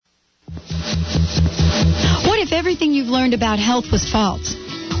if everything you've learned about health was false?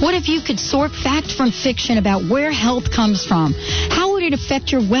 What if you could sort fact from fiction about where health comes from? How would it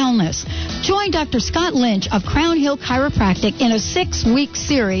affect your wellness? Join Dr. Scott Lynch of Crown Hill Chiropractic in a 6-week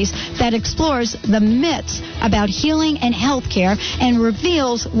series that explores the myths about healing and healthcare and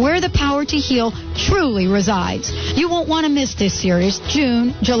reveals where the power to heal truly resides. You won't want to miss this series,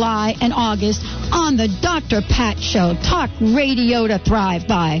 June, July, and August on the Dr. Pat Show. Talk radio to thrive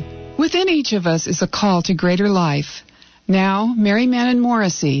by. Within each of us is a call to greater life. Now, Mary Manon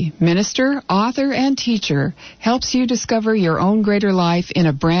Morrissey, minister, author, and teacher, helps you discover your own greater life in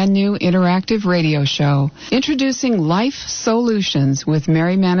a brand new interactive radio show. Introducing Life Solutions with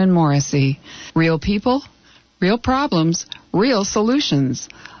Mary Manon Morrissey. Real people, real problems, real solutions.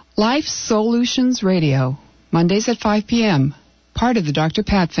 Life Solutions Radio, Mondays at 5 p.m. Part of the Dr.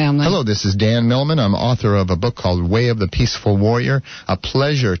 Pat family. Hello, this is Dan Millman. I'm author of a book called Way of the Peaceful Warrior. A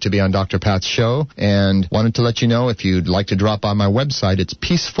pleasure to be on Dr. Pat's show, and wanted to let you know if you'd like to drop by my website, it's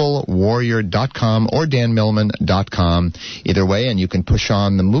peacefulwarrior.com or danmillman.com. Either way, and you can push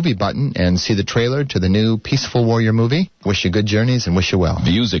on the movie button and see the trailer to the new Peaceful Warrior movie. Wish you good journeys and wish you well.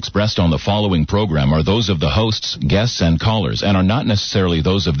 Views expressed on the following program are those of the hosts, guests, and callers, and are not necessarily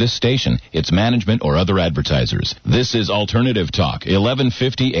those of this station, its management, or other advertisers. This is Alternative Talk,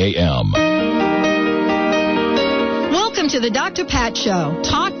 1150 a.m. Welcome to the Dr. Pat Show.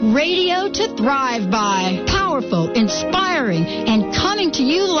 Talk radio to thrive by. Powerful, inspiring, and coming to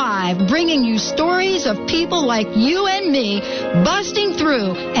you live, bringing you stories of people like you and me busting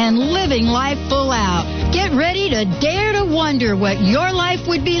through and living life full out. Get ready to dare to wonder what your life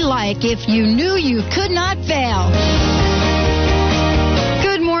would be like if you knew you could not fail.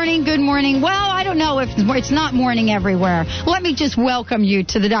 Good morning. Well, I don't know if it's not morning everywhere. Let me just welcome you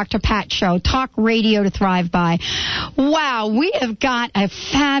to the Dr. Pat Show, talk radio to thrive by. Wow, we have got a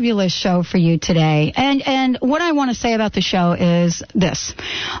fabulous show for you today. And what I want to say about the show is this.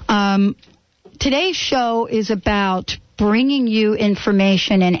 Today's show is about bringing you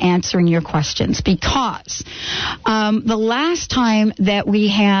information and answering your questions, because the last time that we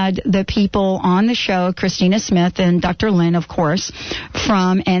had the people on the show, Christina Smith and Dr. Lyn, of course,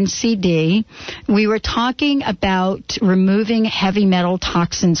 from NCD, we were talking about removing heavy metal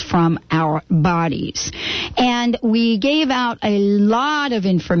toxins from our bodies. And we gave out a lot of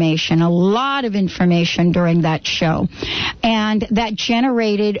information during that show. And that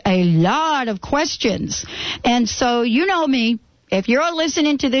generated a lot of questions. And so, you know me, if you're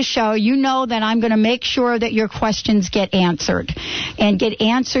listening to this show, you know that I'm going to make sure that your questions get answered and get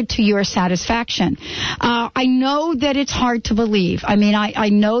answered to your satisfaction. I know that it's hard to believe. I mean, I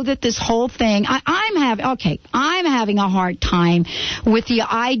know that this whole thing, I'm having a hard time with the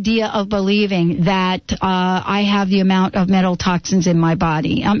idea of believing that I have the amount of metal toxins in my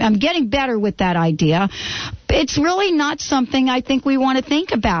body. I'm getting better with that idea. It's really not something I think we want to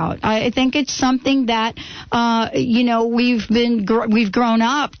think about. I think it's something that, we've grown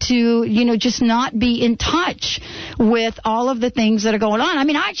up to, just not be in touch with all of the things that are going on. I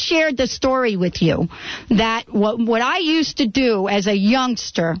mean, I shared the story with you that what I used to do as a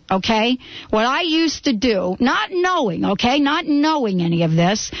youngster, okay, what I used to do, not knowing any of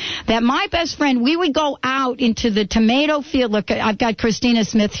this, that my best friend, we would go out into the tomato field. Look, I've got Christina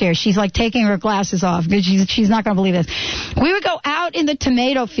Smith here. She's like taking her glasses off because she's not going to believe this. We would go out in the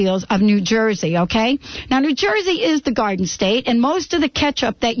tomato fields of New Jersey, okay? Now, New Jersey is the Garden State, and most of the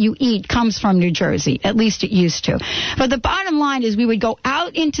ketchup that you eat comes from New Jersey. At least it used to. But the bottom line is we would go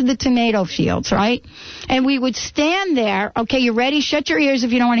out into the tomato fields, right? And we would stand there. Okay, you ready? Shut your ears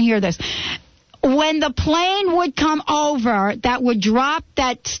if you don't want to hear this. When the plane would come over that would drop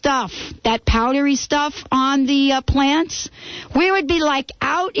that stuff, that powdery stuff on the plants, we would be like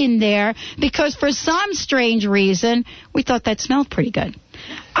out in there because for some strange reason, we thought that smelled pretty good.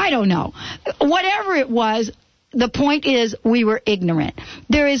 I don't know. Whatever it was, the point is we were ignorant.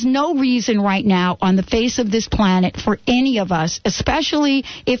 There is no reason right now on the face of this planet for any of us, especially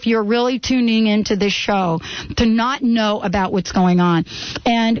if you're really tuning into this show, to not know about what's going on.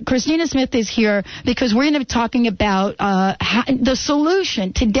 And Christina Smith is here because we're going to be talking about the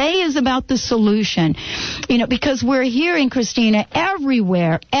solution. Today is about the solution, because we're hearing, Christina,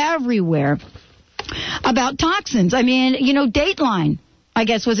 everywhere about toxins. I mean, Dateline. I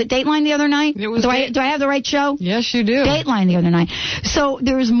guess, was it Dateline the other night? It was. Do I have the right show? Yes, you do. Dateline the other night. So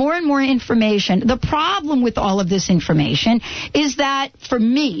there's more and more information. The problem with all of this information is that, for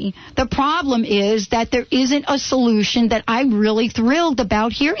me, the problem is that there isn't a solution that I'm really thrilled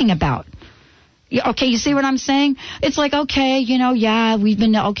about hearing about. Okay, you see what I'm saying? It's like, okay, we've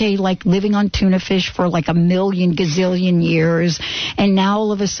been, like living on tuna fish for like a million gazillion years, and now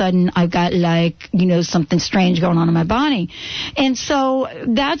all of a sudden I've got something strange going on in my body. And so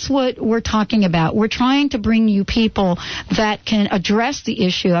that's what we're talking about. We're trying to bring you people that can address the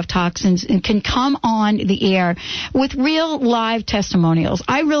issue of toxins and can come on the air with real live testimonials.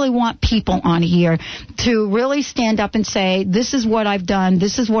 I really want people on here to really stand up and say, this is what I've done,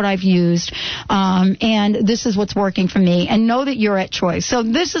 this is what I've used, and this is what's working for me, and know that you're at choice. So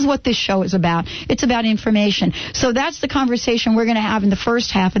this is what this show is about. It's about information. So that's the conversation we're going to have in the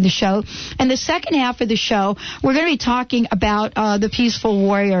first half of the show. And the second half of the show, we're going to be talking about The Peaceful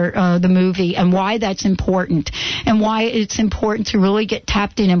Warrior, the movie, and why that's important, and why it's important to really get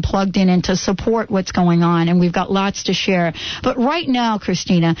tapped in and plugged in and to support what's going on. And we've got lots to share. But right now,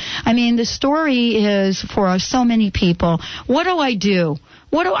 Christina, the story is for so many people, what do I do?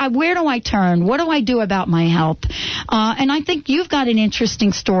 Where do I turn? What do I do about my health? And I think you've got an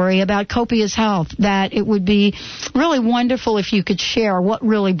interesting story about copious health that it would be really wonderful if you could share what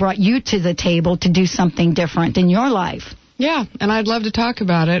really brought you to the table to do something different in your life. Yeah, and I'd love to talk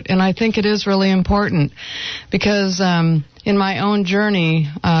about it, and I think it is really important because in my own journey,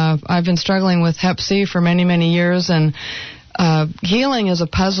 I've been struggling with Hep C for many, many years, and healing is a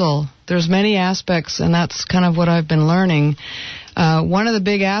puzzle. There's many aspects, and that's kind of what I've been learning. One of the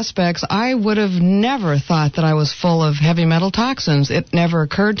big aspects, I would have never thought that I was full of heavy metal toxins. It never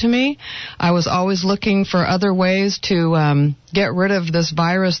occurred to me. I was always looking for other ways to get rid of this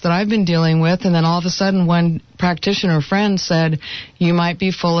virus that I've been dealing with, and then all of a sudden one practitioner friend said, you might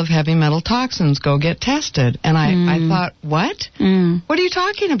be full of heavy metal toxins. Go get tested. And I thought, what? What are you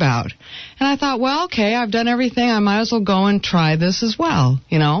talking about? And I thought, well, okay, I've done everything. I might as well go and try this as well,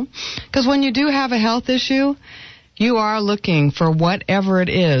 Because when you do have a health issue, you are looking for whatever it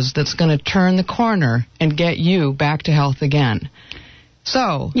is that's going to turn the corner and get you back to health again.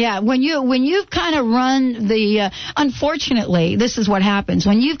 So yeah, when you've kind of run the unfortunately, this is what happens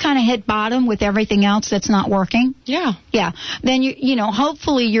when you've kind of hit bottom with everything else that's not working. Yeah. Then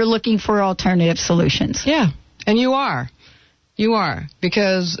hopefully you're looking for alternative solutions. Yeah, and you are. You are,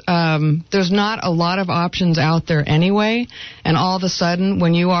 because there's not a lot of options out there anyway, and all of a sudden,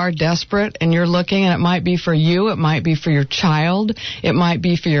 when you are desperate and you're looking, and it might be for you, it might be for your child, it might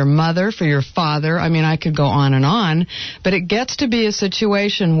be for your mother, for your father, I could go on, but it gets to be a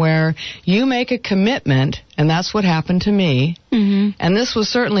situation where you make a commitment, and that's what happened to me, and this was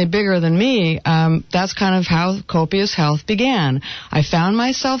certainly bigger than me. That's kind of how copious health began. I found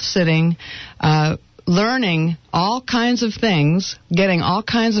myself sitting, learning all kinds of things, getting all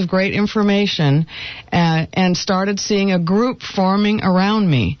kinds of great information, and started seeing a group forming around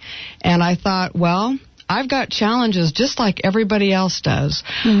me. And I thought, well, I've got challenges just like everybody else does.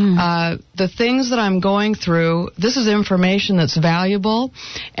 The things that I'm going through, this is information that's valuable,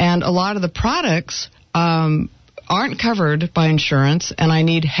 and a lot of the products aren't covered by insurance, and I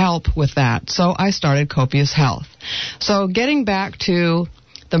need help with that. So I started Copious Health. So getting back to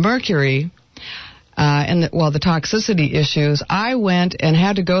the mercury, and the toxicity issues, I went and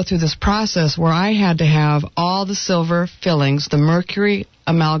had to go through this process where I had to have all the silver fillings, the mercury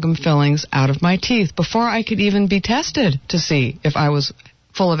amalgam fillings, out of my teeth before I could even be tested to see if I was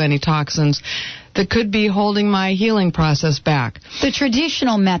full of any toxins that could be holding my healing process back. The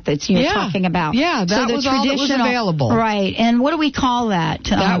traditional methods you're talking about. Yeah, that was all that was available. Right, and what do we call that?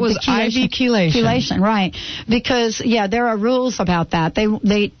 That was IV chelation. Chelation, right. Because, there are rules about that.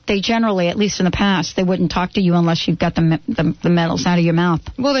 They generally, at least in the past, they wouldn't talk to you unless you've got the metals out of your mouth.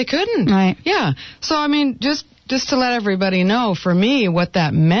 Well, they couldn't. Right. Yeah. So, just to let everybody know, for me, what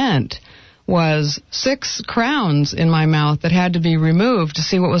that meant was 6 crowns in my mouth that had to be removed to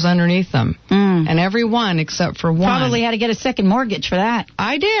see what was underneath them. And every one except for one. Probably had to get a second mortgage for that.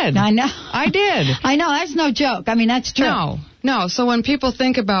 I did. I know. I did. I know. That's no joke. That's true. No. So when people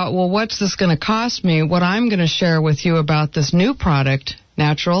think about, well, what's this going to cost me, what I'm going to share with you about this new product,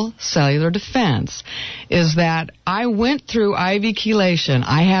 Natural Cellular Defense, is that I went through IV chelation.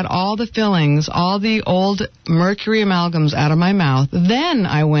 I had all the fillings, all the old mercury amalgams out of my mouth. Then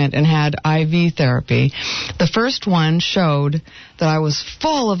I went and had IV therapy. The first one showed that I was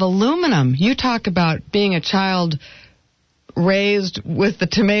full of aluminum. You talk about being a child raised with the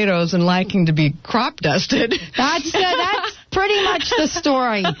tomatoes and liking to be crop dusted. That's pretty much the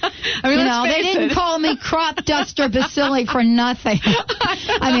story. They didn't call me crop duster bacilli for nothing.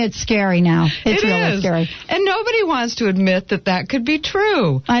 It's scary now. It's really scary. And nobody wants to admit that could be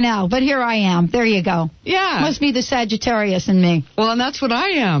true. I know, but here I am. There you go. Yeah. Must be the Sagittarius in me. Well, and that's what I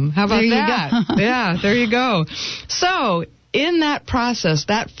am. How about that? There you go. Yeah, there you go. So in that process,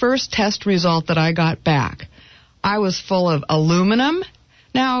 that first test result that I got back, I was full of aluminum.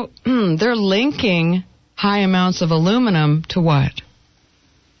 Now, they're linking high amounts of aluminum to what?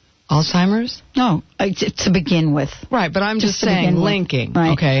 Alzheimer's? No, to begin with. Right, but I'm just saying linking.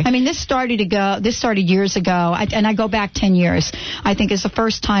 Right. Okay. I mean, this started years ago, and I go back 10 years. I think it's the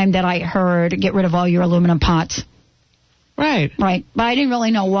first time that I heard get rid of all your aluminum pots. Right. Right. But I didn't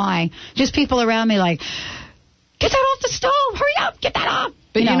really know why. Just people around me like, get that off the stove. Hurry up. Get that off.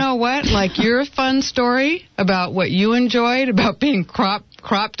 But you know what? Like your fun story about what you enjoyed about being crop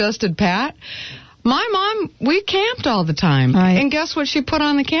dusted Pat. My mom, we camped all the time. Right. And guess what she put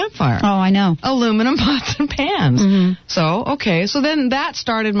on the campfire? Oh, I know. Aluminum pots and pans. Mm-hmm. So then that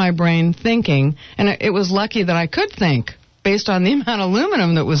started my brain thinking, and it was lucky that I could think based on the amount of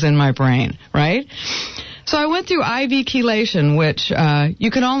aluminum that was in my brain, right? So I went through IV chelation, which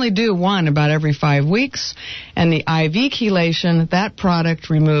you can only do one about every 5 weeks. And the IV chelation, that product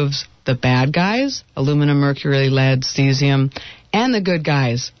removes the bad guys, aluminum, mercury, lead, cesium, and the good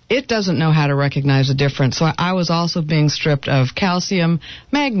guys. It doesn't know how to recognize the difference. So I was also being stripped of calcium,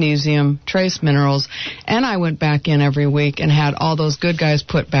 magnesium, trace minerals, and I went back in every week and had all those good guys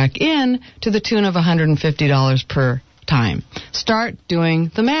put back in to the tune of $150 per time. Start doing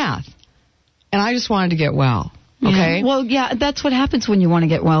the math. And I just wanted to get well. Okay. Yeah. Well, yeah, that's what happens when you want to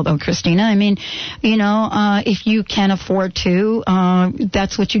get well, though, Christina. I mean, if you can afford to,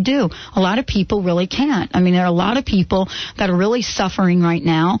 that's what you do. A lot of people really can't. I mean, there are a lot of people that are really suffering right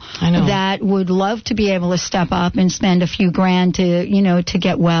now. I know. That would love to be able to step up and spend a few grand to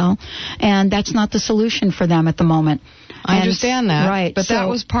get well. And that's not the solution for them at the moment. I understand that. Right. But that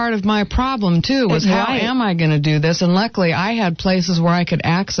was part of my problem, too, was how am I going to do this? And luckily, I had places where I could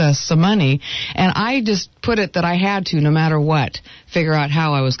access some money, and I just put it that I had to, no matter what, figure out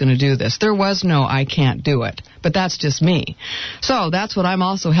how I was going to do this. There was no I can't do it. But that's just me. So that's what I'm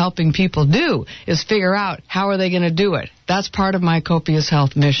also helping people do, is figure out how are they going to do it. That's part of my Copious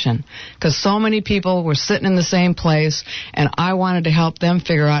Health mission, because so many people were sitting in the same place, and I wanted to help them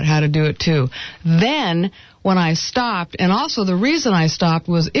figure out how to do it, too. Then when I stopped, and also the reason I stopped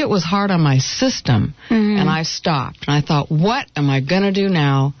was it was hard on my system, and I stopped. And I thought, what am I going to do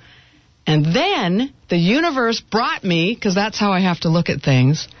now? And then the universe brought me, because that's how I have to look at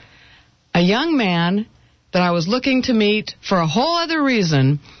things, a young man that I was looking to meet for a whole other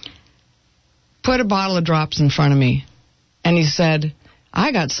reason, put a bottle of drops in front of me. And he said,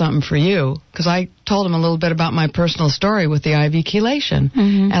 I got something for you, because I told him a little bit about my personal story with the IV chelation.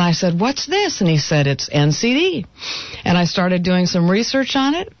 And I said, what's this? And he said, it's NCD. And I started doing some research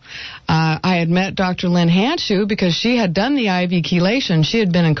on it. I had met Dr. Lyn Hanshew because she had done the IV chelation. She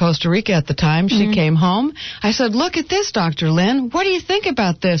had been in Costa Rica at the time. She came home. I said, look at this, Dr. Lyn. What do you think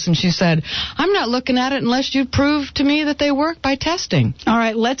about this? And she said, I'm not looking at it unless you prove to me that they work by testing. All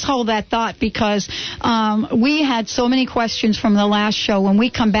right, let's hold that thought, because we had so many questions from the last show. When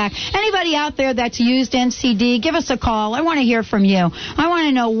we come back, anybody out there that's used NCD, give us a call. I want to hear from you. I want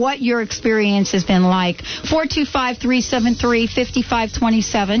to know what your experience has been like.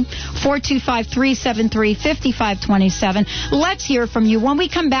 425-373-5527. 425-373-5527. Let's hear from you. When we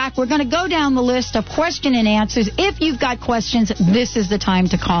come back, we're going to go down the list of question and answers. If you've got questions, this is the time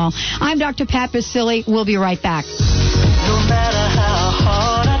to call. I'm Dr. Pat Basile. We'll be right back. No matter how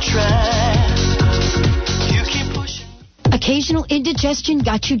hard I try, you keep pushing. Occasional indigestion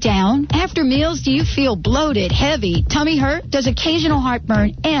got you down? After meals, do you feel bloated, heavy, tummy hurt? Does occasional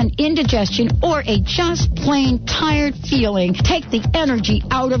heartburn and indigestion or a just plain tired feeling take the energy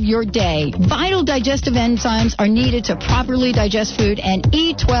out of your day? Vital digestive enzymes are needed to properly digest food, and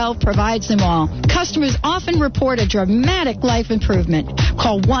E12 provides them all. Customers often report a dramatic life improvement.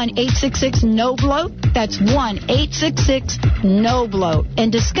 Call 1-866-NO-BLOAT. That's 1-866-NO-BLOAT.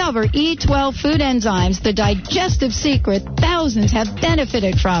 And discover E12 food enzymes, the digestive secret thousands have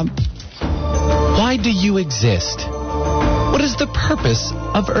benefited from. Why do you exist? What is the purpose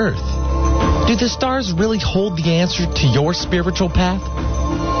of Earth? Do the stars really hold the answer to your spiritual path?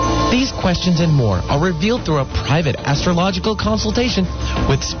 These questions and more are revealed through a private astrological consultation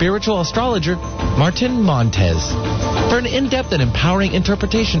with spiritual astrologer Martin Montez. For an in-depth and empowering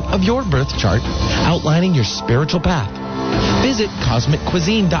interpretation of your birth chart outlining your spiritual path, visit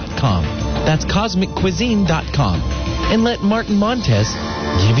CosmicCuisine.com. That's CosmicCuisine.com. And let Martin Montez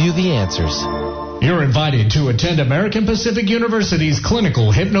give you the answers. You're invited to attend American Pacific University's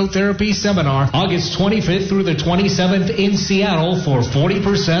Clinical Hypnotherapy Seminar August 25th through the 27th in Seattle for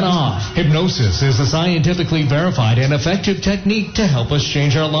 40% off. Hypnosis is a scientifically verified and effective technique to help us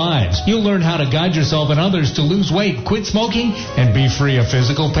change our lives. You'll learn how to guide yourself and others to lose weight, quit smoking, and be free of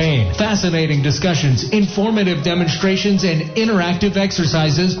physical pain. Fascinating discussions, informative demonstrations, and interactive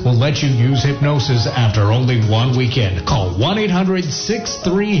exercises will let you use hypnosis after only one weekend. Call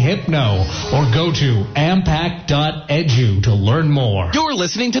 1-800-63-HYPNO or go to ampac.edu to learn more. You're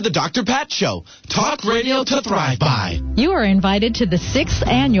listening to The Dr. Pat Show. Talk radio to thrive by. You are invited to the 6th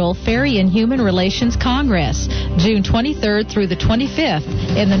Annual Ferry and Human Relations Congress, June 23rd through the 25th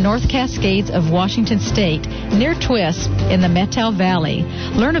in the North Cascades of Washington State, near Twisp in the Methow Valley.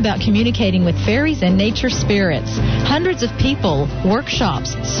 Learn about communicating with fairies and nature spirits. Hundreds of people,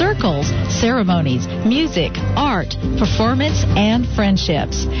 workshops, circles, ceremonies, music, art, performance, and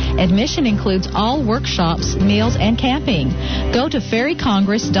friendships. Admission includes all workshops, meals, and camping. Go to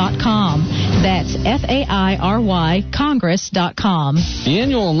fairycongress.com. That's F-A-I-R-Y Congress.com. The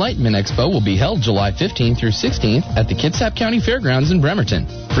annual Enlightenment Expo will be held July 15th through 16th at the Kitsap County Fairgrounds in Bremerton.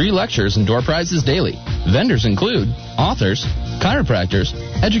 Free lectures and door prizes daily. Vendors include authors, chiropractors,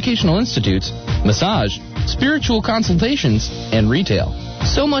 educational institutes, massage, spiritual consultations, and retail.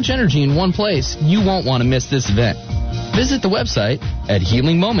 So much energy in one place, you won't want to miss this event. Visit the website at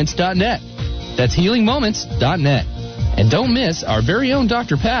healingmoments.net. That's healingmoments.net. And don't miss our very own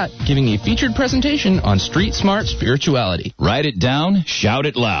Dr. Pat giving a featured presentation on street smart spirituality. Write it down, shout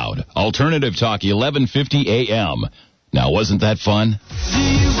it loud. Alternative Talk, 1150 a.m. Now, wasn't that fun? Do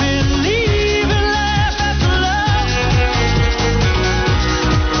you believe in life after love?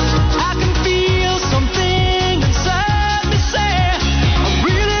 I can feel something inside me say, I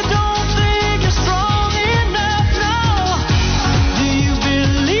really don't think you're strong enough, no. Do you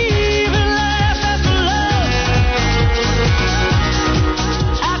believe in life after love?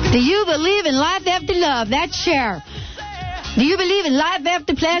 Do you believe in life after love? That's Cher. Do you believe in life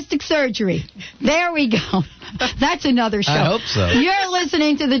after plastic surgery? There we go. That's another show. I hope so. You're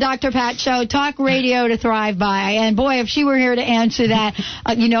listening to the Dr. Pat Show, talk radio to thrive by. And boy, if she were here to answer that,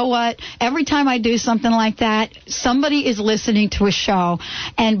 you know what? Every time I do something like that, somebody is listening to a show.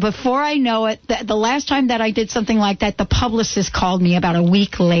 And before I know it, the last time that I did something like that, the publicist called me about a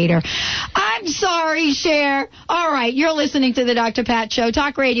week later. I'm sorry, Cher. All right, you're listening to the Dr. Pat Show,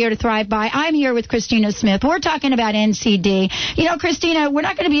 talk radio to thrive by. I'm here with Christina Smith. We're talking about NCD. You know, Christina, we're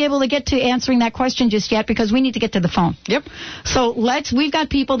not going to be able to get to answering that question just yet because we need to get to the phone. Yep. So we've got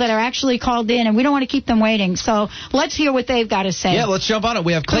people that are actually called in, and we don't want to keep them waiting. So let's hear what they've got to say. Yeah, let's jump on it.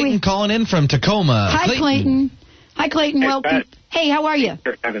 We have Clayton calling in from Tacoma. Hi, Clayton. Hi, Clayton. Welcome. Hey, how are you? Thanks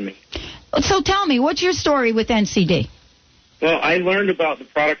for having me. So tell me, what's your story with NCD? Well, I learned about the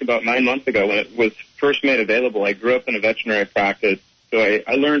product about 9 months ago when it was first made available. I grew up in a veterinary practice, so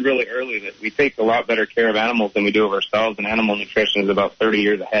I learned really early that we take a lot better care of animals than we do of ourselves, and animal nutrition is about 30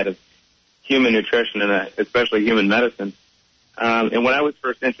 years ahead of human nutrition and especially human medicine. And when I was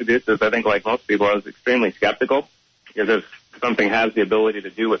first introduced to this, I think like most people, I was extremely skeptical because if something has the ability to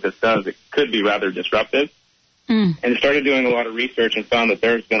do what this does, it could be rather disruptive. And started doing a lot of research and found that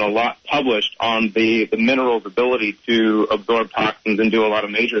there's been a lot published on the mineral's ability to absorb toxins and do a lot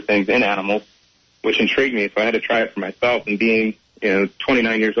of major things in animals, which intrigued me. So I had to try it for myself. And being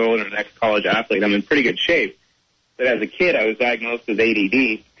 29 years old and an ex-college athlete, I'm in pretty good shape. But as a kid, I was diagnosed with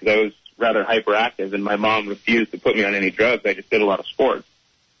ADD because I was rather hyperactive, and my mom refused to put me on any drugs. I just did a lot of sports.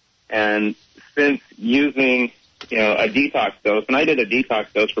 And since using, a detox dose, and I did a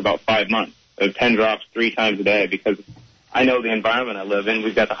detox dose for about 5 months, of 10 drops 3 times a day, because I know the environment I live in.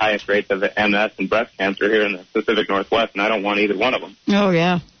 We've got the highest rates of MS and breast cancer here in the Pacific Northwest, and I don't want either one of them. Oh,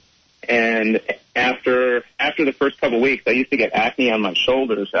 yeah. And after the first couple of weeks, I used to get acne on my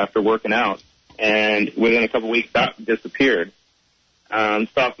shoulders after working out, and within a couple of weeks, that disappeared.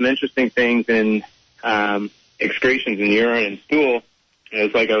 Saw some interesting things in excretions in urine and stool. It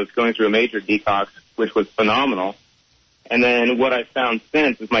was like I was going through a major detox, which was phenomenal. And then what I found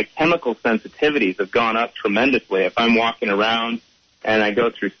since is my chemical sensitivities have gone up tremendously. If I'm walking around and I go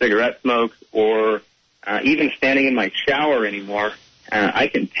through cigarette smokes or even standing in my shower anymore, I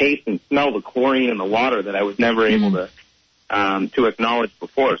can taste and smell the chlorine in the water that I was never able to acknowledge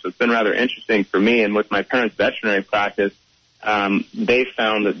before. So it's been rather interesting for me. And with my parents' veterinary practice, they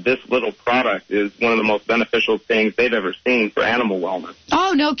found that this little product is one of the most beneficial things they've ever seen for animal wellness.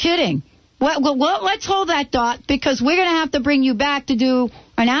 Oh, no kidding. Well, let's hold that thought, because we're going to have to bring you back to do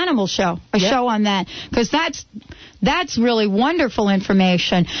an animal show, show on that, because that's really wonderful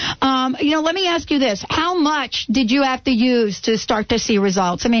information. Let me ask you this. How much did you have to use to start to see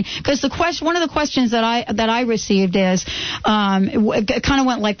results? I mean, because one of the questions that I received is, it kind of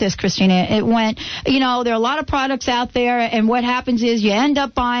went like this, Christina. It went, there are a lot of products out there, and what happens is you end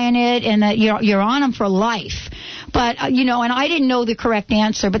up buying it, and you're on them for life. But, and I didn't know the correct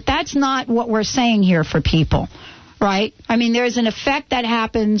answer, but that's not what we're saying here for people. Right? I mean, there's an effect that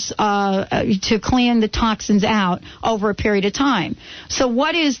happens to clean the toxins out over a period of time. So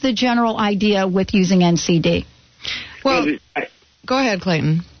what is the general idea with using NCD? Well, go ahead,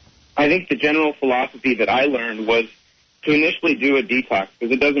 Clayton. I think the general philosophy that I learned was to initially do a detox,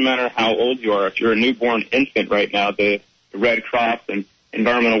 because it doesn't matter how old you are. If you're a newborn infant right now, the Red Cross and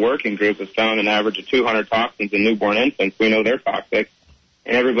Environmental Working Group has found an average of 200 toxins in newborn infants. We know they're toxic.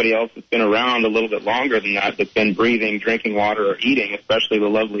 And everybody else that's been around a little bit longer than that, that's been breathing, drinking water, or eating, especially the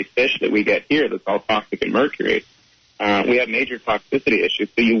lovely fish that we get here that's all toxic in mercury, we have major toxicity issues.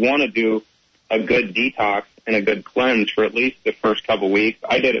 So you want to do a good detox and a good cleanse for at least the first couple weeks.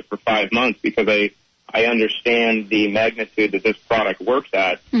 I did it for 5 months because I understand the magnitude that this product works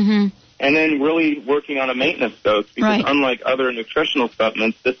at. Mm-hmm. And then really working on a maintenance dose, because unlike other nutritional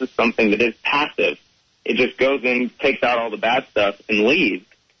supplements, this is something that is passive. It just goes in, takes out all the bad stuff, and leaves.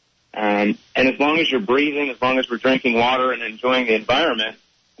 And as long as you're breathing, as long as we're drinking water and enjoying the environment,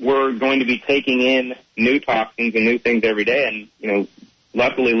 we're going to be taking in new toxins and new things every day. And,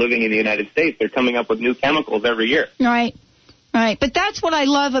 luckily living in the United States, they're coming up with new chemicals every year. Right. Right. But that's what I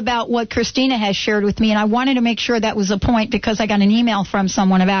love about what Christina has shared with me, and I wanted to make sure that was a point because I got an email from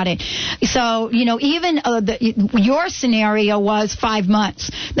someone about it. So, even your scenario was 5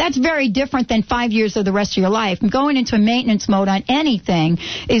 months. That's very different than 5 years of the rest of your life. Going into a maintenance mode on anything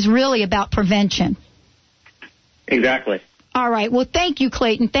is really about prevention. Exactly. All right. Well, thank you,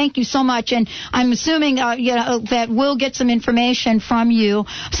 Clayton. Thank you so much. And I'm assuming that we'll get some information from you.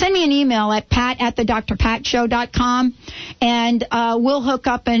 Send me an email at pat@thedrpatshow.com, and we'll hook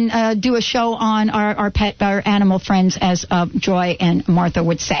up and do a show on our animal friends, as Joy and Martha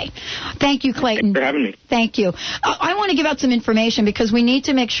would say. Thank you, Clayton. Thanks for having me. Thank you. I want to give out some information because we need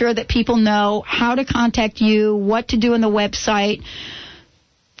to make sure that people know how to contact you, what to do on the website.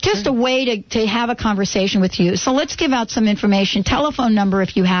 Just a way to have a conversation with you. So let's give out some information. Telephone number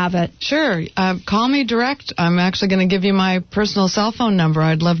if you have it. Sure. Call me direct. I'm actually going to give you my personal cell phone number.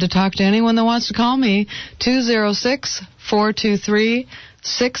 I'd love to talk to anyone that wants to call me. 206-423-6596.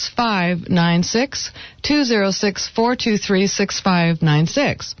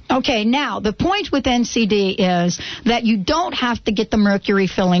 206-423-6596. Okay, now, the point with NCD is that you don't have to get the mercury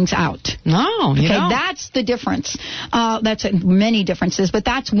fillings out. No, you don't. That's the difference. That's many differences, but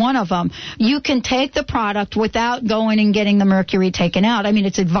that's one of them. You can take the product without going and getting the mercury taken out. I mean,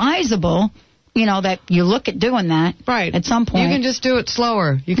 it's advisable, that you look at doing that. Right. At some point. You can just do it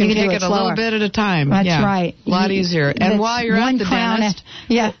slower. You can take it a little bit at a time. That's right. A lot easier. And while you're at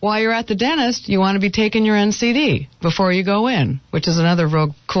the dentist, you want to be taking your NCD before you go in, which is another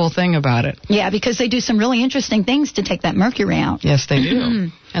real cool thing about it. Yeah, because they do some really interesting things to take that mercury out. Yes, they do.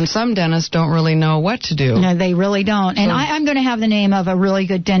 And some dentists don't really know what to do. No, they really don't. And I'm going to have the name of a really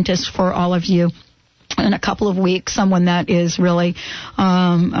good dentist for all of you in a couple of weeks, someone that is really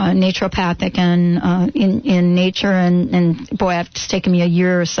naturopathic and in nature, and boy, it's taken me a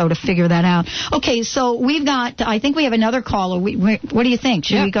year or so to figure that out. Okay, so I think we have another caller. What do you think?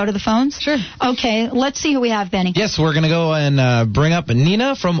 Should we go to the phones? Sure. Okay, let's see who we have, Benny. Yes, we're going to go and bring up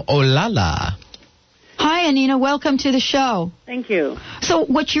Nina from Olala. Hi, Anina. Welcome to the show. Thank you. So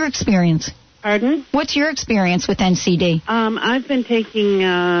what's your experience? Pardon? What's your experience with NCD? I've been taking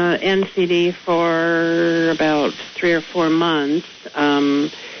NCD for about 3 or 4 months,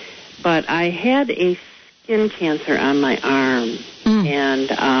 but I had a skin cancer on my arm, and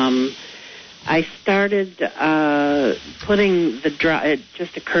I started putting the it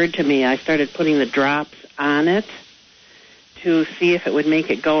just occurred to me, I started putting the drops on it to see if it would make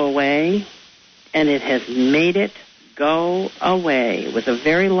it go away, and it has made it go away. It was a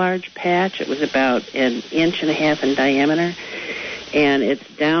very large patch. It was about 1.5 inches in diameter, and it's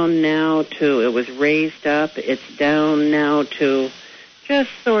down now to, it was raised up, it's down now to just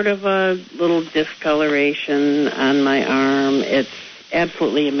sort of a little discoloration on my arm. It's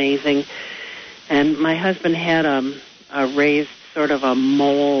absolutely amazing. And my husband had a raised sort of a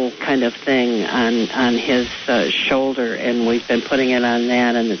mole kind of thing on his shoulder, and we've been putting it on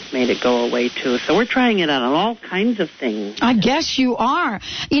that, and it's made it go away too. So we're trying it on all kinds of things. I guess you are.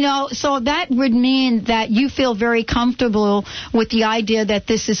 So that would mean that you feel very comfortable with the idea that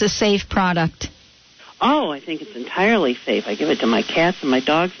this is a safe product. Oh, I think it's entirely safe. I give it to my cats and my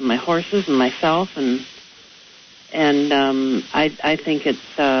dogs and my horses and myself, and I think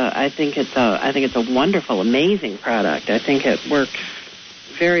it's a wonderful, amazing product. I think it works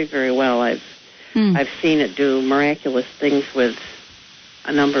very, very well. I've seen it do miraculous things with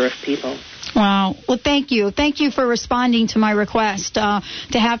a number of people. Wow. Well, thank you. Thank you for responding to my request to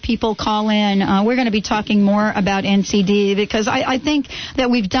have people call in. We're going to be talking more about NCD because I think that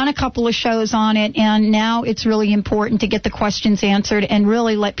we've done a couple of shows on it, and now it's really important to get the questions answered and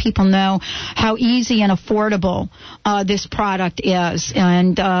really let people know how easy and affordable this product is.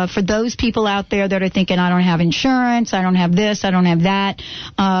 And for those people out there that are thinking, I don't have insurance, I don't have this, I don't have that,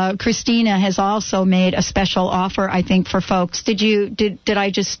 Christina has also made a special offer, I think, for folks. Did I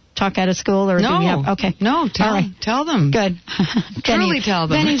just talk out of school, or no? Do we have, okay. No, tell them. Good. Truly tell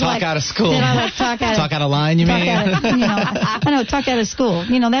them. Talk out of school. Talk out of line, you mean? I know, talk out of school.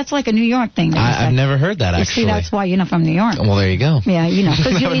 That's like a New York thing. I've never heard that, actually. See, that's why you're not from New York. Well, there you go. Yeah,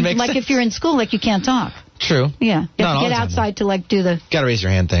 because like if you're in school, like you can't talk. True. Yeah. You have to get outside to like do the... Got to raise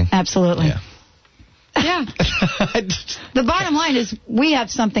your hand thing. Absolutely. Yeah. Yeah. The bottom line is we have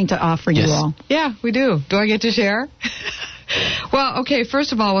something to offer you all. Yeah, we do. Do I get to share? Well, okay,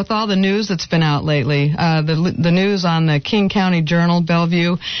 first of all, with all the news that's been out lately, the news on the King County Journal,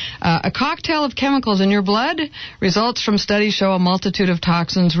 Bellevue, a cocktail of chemicals in your blood, results from studies show a multitude of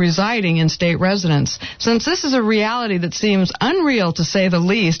toxins residing in state residents. Since this is a reality that seems unreal to say the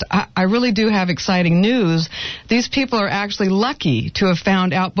least, I really do have exciting news. These people are actually lucky to have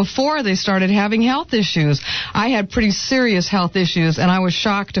found out before they started having health issues. I had pretty serious health issues, and I was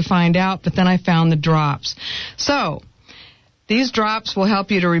shocked to find out, but then I found the drops. So... these drops will help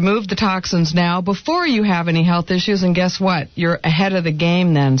you to remove the toxins now before you have any health issues, and guess what? You're ahead of the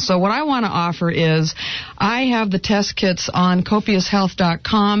game then. So what I want to offer is I have the test kits on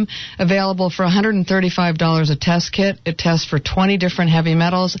copioushealth.com available for $135 a test kit. It tests for 20 different heavy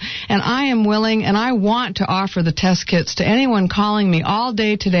metals, and I am willing and I want to offer the test kits to anyone calling me all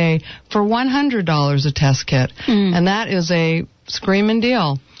day today for $100 a test kit, and that is a screaming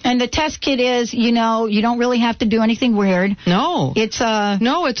deal. And the test kit is, you don't really have to do anything weird. No. It's a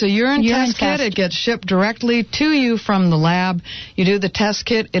urine test kit. It gets shipped directly to you from the lab. You do the test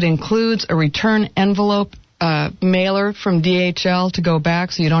kit. It includes a return envelope mailer from DHL to go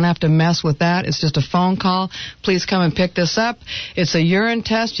back, so you don't have to mess with that. It's just a phone call. Please come and pick this up. It's a urine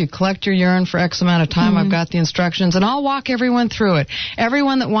test. You collect your urine for X amount of time. I've got the instructions, and I'll walk everyone through it.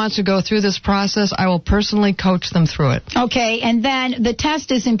 Everyone that wants to go through this process, I will personally coach them through it. Okay, and then the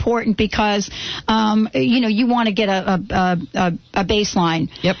test is important because, you want to get a baseline.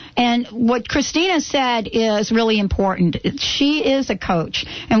 Yep. And what Christina said is really important. She is a coach,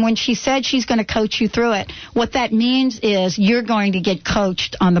 and when she said she's going to coach you through it, what that means is you're going to get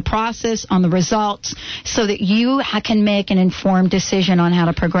coached on the process, on the results, so that you can make an informed decision on how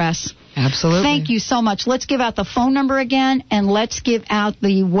to progress. Absolutely. Thank you so much. Let's give out the phone number again, and let's give out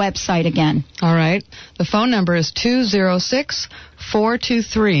the website again. All right. The phone number is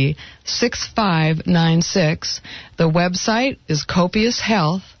 206-423-6596. The website is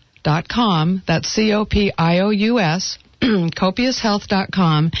copioushealth.com. That's COPIOUS.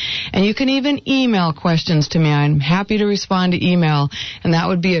 copioushealth.com, and you can even email questions to me. I'm happy to respond to email, and that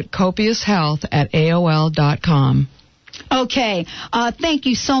would be at copioushealth@AOL.com. Okay. Thank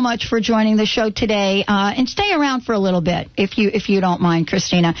you so much for joining the show today. And stay around for a little bit, if you don't mind,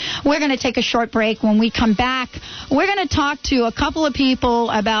 Christina. We're going to take a short break. When we come back, we're going to talk to a couple of people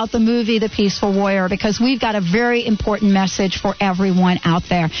about the movie The Peaceful Warrior, because we've got a very important message for everyone out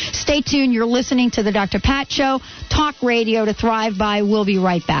there. Stay tuned. You're listening to the Dr. Pat Show, talk radio to thrive by. We'll be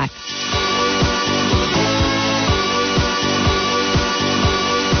right back.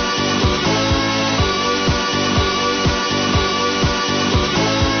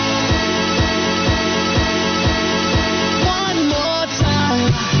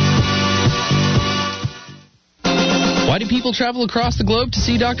 Why do people travel across the globe to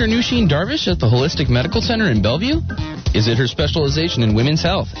see Dr. Nusheen Darvish at the Holistic Medical Center in Bellevue? Is it her specialization in women's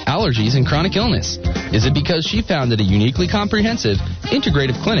health, allergies, and chronic illness? Is it because she founded a uniquely comprehensive,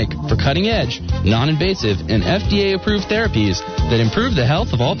 integrative clinic for cutting-edge, non-invasive, and FDA-approved therapies that improve the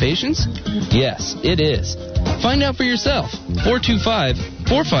health of all patients? Yes, it is. Find out for yourself.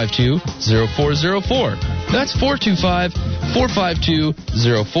 425-452-0404. That's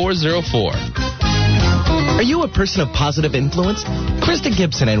 425-452-0404. Are you a person of positive influence? Krista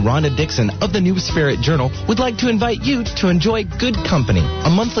Gibson and Rhonda Dixon of the New Spirit Journal would like to invite you to enjoy Good Company,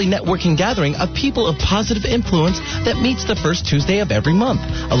 a monthly networking gathering of people of positive influence that meets the first Tuesday of every month,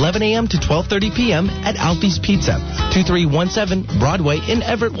 11 a.m. to 12:30 p.m. at Alfie's Pizza, 2317 Broadway in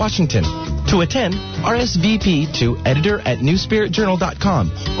Everett, Washington. To attend, RSVP to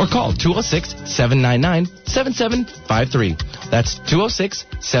editor@newspiritjournal.com or call 206-799-7753. That's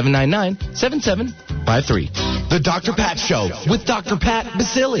 206-799-7753. The Dr. Pat Show with Dr. Pat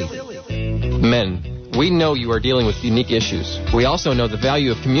Basili. Men, we know you are dealing with unique issues. We also know the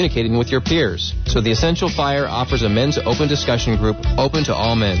value of communicating with your peers. So the Essential Fire offers a men's open discussion group open to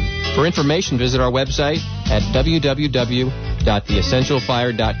all men. For information, visit our website at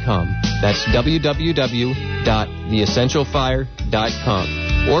www.theessentialfire.com. That's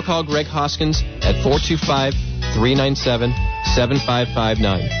www.theessentialfire.com. Or call Greg Hoskins at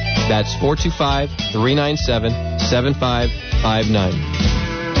 425-397-7559. That's 425-397-7559.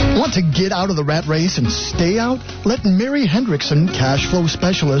 Want to get out of the rat race and stay out? Let Mary Hendrickson, cash flow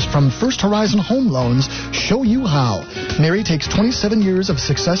specialist from First Horizon Home Loans, show you how. Mary takes 27 years of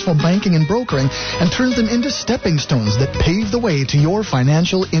successful banking and brokering and turns them into stepping stones that pave the way to your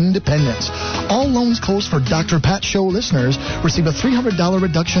financial independence. All loans closed for Dr. Pat Show listeners receive a $300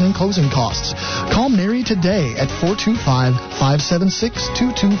 reduction in closing costs. Call Mary today at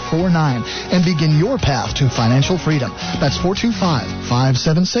 425-576-2249 and begin your path to financial freedom. That's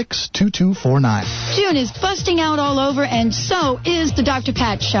 425-576-2249. June is busting out all over, and so is the Dr.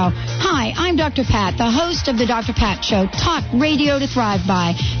 Pat Show. Hi, I'm Dr. Pat, the host of the Dr. Pat Show, talk radio to thrive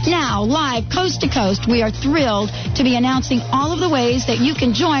by. Now, live coast to coast, we are thrilled to be announcing all of the ways that you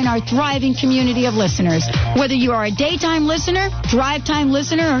can join our thriving community of listeners. Whether you are a daytime listener, drive time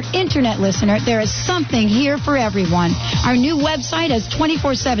listener, or internet listener, there is something here for everyone. Our new website has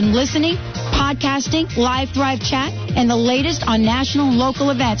 24/7 listening, podcasting, live Thrive chat, and the latest on national and local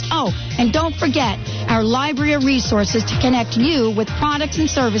events. Oh, and don't forget our library of resources to connect you with products and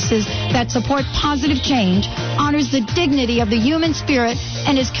services that support positive change, honors the dignity of the human spirit,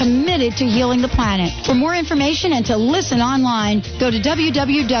 and is committed to healing the planet. For more information and to listen online, go to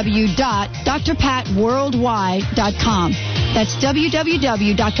www.drpatworldwide.com. That's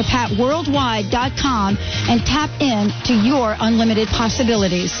www.drpatworldwide.com and tap in to your unlimited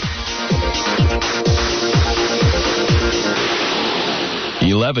possibilities.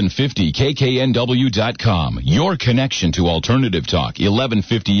 1150kknw.com. Your connection to Alternative Talk,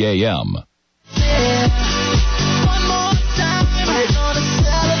 1150 AM.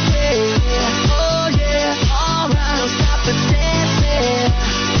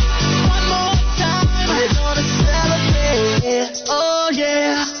 Oh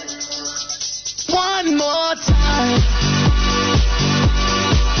yeah, one more time.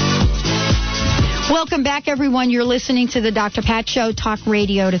 Welcome back, everyone. You're listening to the Dr. Pat Show, talk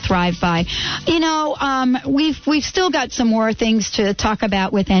radio to thrive by. You know, we've still got some more things to talk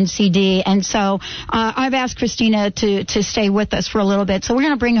about with NCD, and so I've asked Christina to stay with us for a little bit. So we're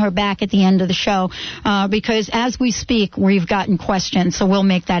going to bring her back at the end of the show because as we speak, we've gotten questions, so we'll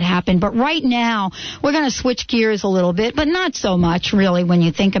make that happen. But right now, we're going to switch gears a little bit, but not so much, really, when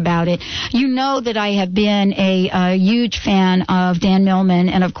you think about it. You know that I have been a huge fan of Dan Millman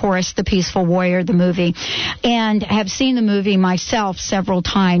and, of course, The Peaceful Warrior, the movie, and have seen the movie myself several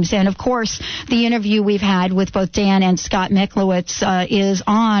times. And, of course, the interview we've had with both Dan and Scott Miklowitz is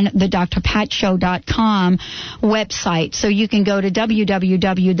on the drpatshow.com website. So you can go to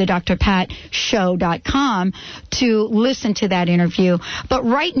www.thedrpatshow.com to listen to that interview. But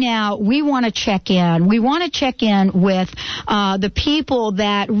right now, we want to check in. We want to check in with the people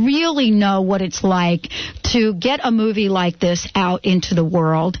that really know what it's like to get a movie like this out into the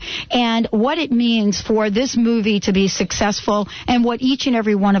world and what it means for this movie to be successful and what each and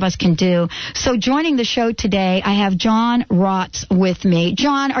every one of us can do. So joining the show today, I have John Rotz with me.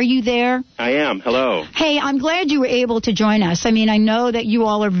 John, are you there? I am. Hello. Hey, I'm glad you were able to join us. I mean, I know that you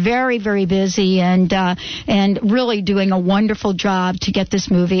all are very, very busy and really doing a wonderful job to get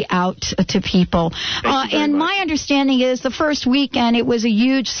this movie out to people. And my understanding is the first weekend it was a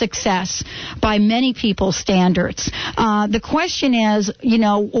huge success by many people's standards. The question is, you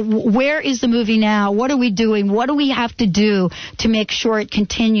know, where is the movie now? What are we doing? What do we have to do to make sure it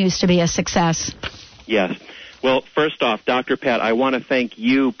continues to be a success? Yes. Well, first off, Dr. Pat, I want to thank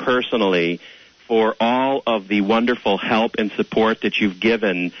you personally for all of the wonderful help and support that you've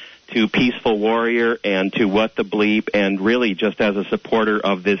given to Peaceful Warrior and to What the Bleep, and really just as a supporter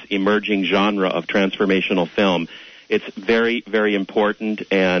of this emerging genre of transformational film. It's very, very important,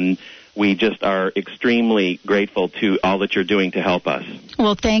 and we just are extremely grateful to all that you're doing to help us.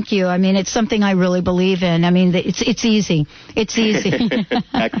 Well, thank you. I mean, it's something I really believe in. I mean, it's easy. It's easy.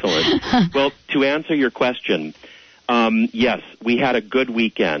 Excellent. Well, to answer your question, yes, we had a good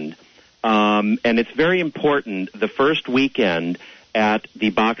weekend. And it's very important. The first weekend at the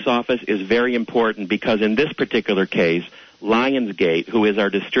box office is very important because in this particular case, Lionsgate, who is our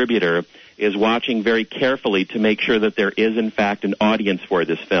distributor, is watching very carefully to make sure that there is, in fact, an audience for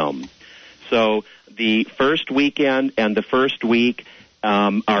this film. So the first weekend and the first week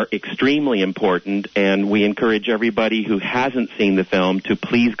are extremely important, and we encourage everybody who hasn't seen the film to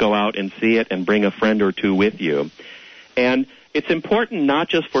please go out and see it and bring a friend or two with you. And it's important not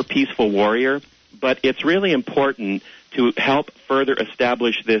just for Peaceful Warrior, but it's really important to help further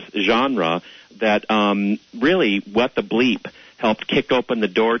establish this genre that really What the Bleep helped kick open the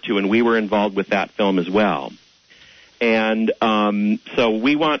door to, and we were involved with that film as well. And so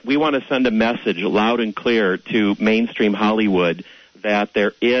we want to send a message loud and clear to mainstream Hollywood that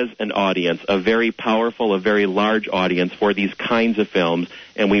there is an audience, a very powerful, a very large audience for these kinds of films,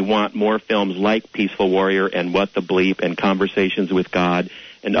 and we want more films like Peaceful Warrior and What the Bleep and Conversations with God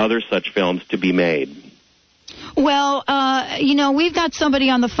and other such films to be made. Well, we've got somebody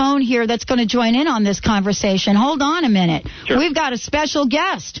on the phone here that's going to join in on this conversation. Hold on a minute. Sure. We've got a special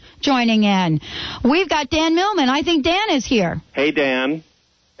guest joining in. We've got Dan Millman. I think Dan is here. Hey, Dan.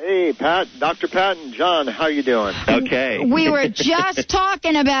 Hey, Pat, Dr. Pat and John, how you doing? Okay. We were just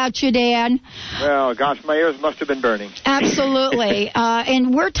talking about you, Dan. Well, gosh, my ears must have been burning. Absolutely.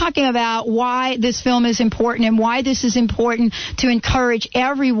 And we're talking about why this film is important and why this is important to encourage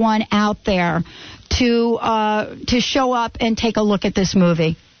everyone out there to show up and take a look at this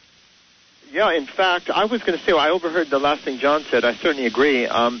movie. Yeah, in fact, I was going to say, I overheard the last thing John said. I certainly agree.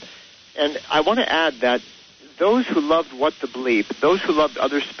 And I want to add that those who loved What the Bleep, those who loved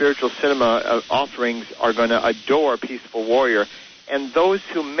other spiritual cinema offerings are going to adore Peaceful Warrior. And those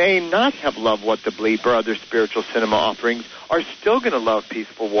who may not have loved What the Bleep or other spiritual cinema offerings are still going to love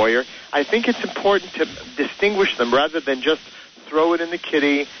Peaceful Warrior. I think it's important to distinguish them rather than just throw it in the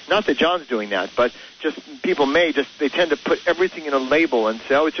kitty. Not that John's doing that, but just people they tend to put everything in a label and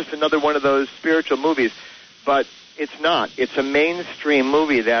say, oh, it's just another one of those spiritual movies. But it's not. It's a mainstream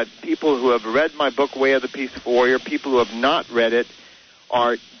movie that people who have read my book, Way of the Peaceful Warrior, people who have not read it,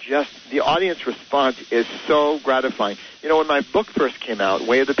 are just, the audience response is so gratifying. You know, when my book first came out,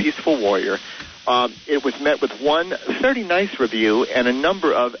 Way of the Peaceful Warrior, it was met with one very nice review and a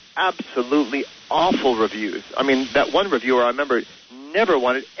number of absolutely awful reviews. I mean, that one reviewer, I remember, never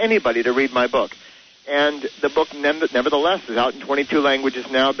wanted anybody to read my book. And the book, nevertheless, is out in 22 languages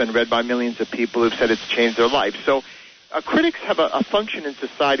now, been read by millions of people who've said it's changed their life. So critics have a function in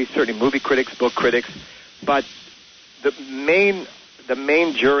society, certainly movie critics, book critics, but the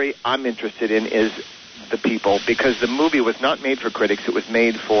main jury I'm interested in is the people, because the movie was not made for critics, it was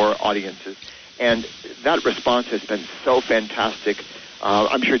made for audiences. And that response has been so fantastic.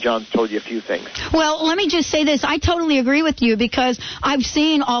 I'm sure John's told you a few things. Well, let me just say this. I totally agree with you because I've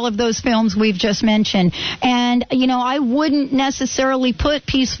seen all of those films we've just mentioned. And, I wouldn't necessarily put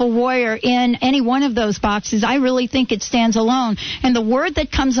Peaceful Warrior in any one of those boxes. I really think it stands alone. And the word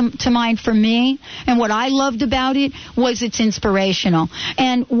that comes to mind for me and what I loved about it was it's inspirational.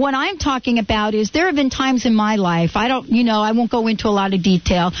 And what I'm talking about is there have been times in my life, I won't go into a lot of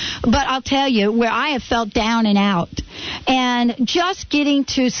detail, but I'll tell you where I have felt down and out. And just getting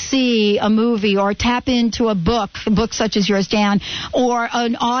to see a movie or tap into a book such as yours, Dan, or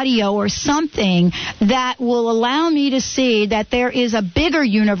an audio or something that will allow me to see that there is a bigger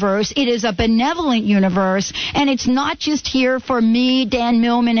universe, it is a benevolent universe, and it's not just here for me, Dan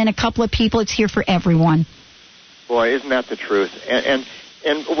Millman, and a couple of people, it's here for everyone. Boy, isn't that the truth? And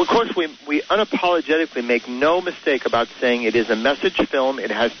of course, we unapologetically make no mistake about saying it is a message film,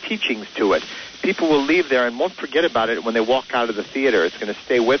 it has teachings to it. People will leave there and won't forget about it when they walk out of the theater. It's going to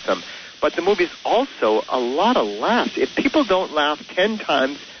stay with them. But the movie's also a lot of laughs. If people don't laugh 10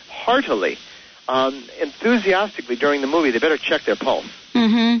 times heartily, enthusiastically during the movie, they better check their pulse.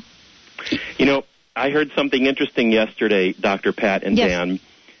 Mm-hmm. I heard something interesting yesterday, Dr. Pat and yes.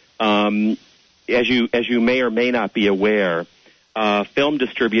 Dan. As you may or may not be aware, film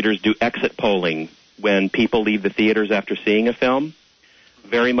distributors do exit polling when people leave the theaters after seeing a film,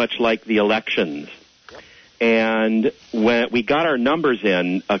 very much like the elections. And when we got our numbers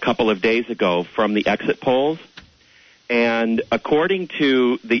in a couple of days ago from the exit polls, and according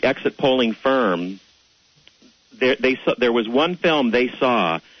to the exit polling firm, there was one film they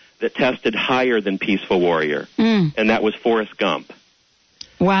saw that tested higher than Peaceful Warrior, and that was Forrest Gump.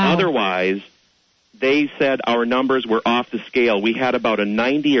 Wow. Otherwise, they said our numbers were off the scale. We had about a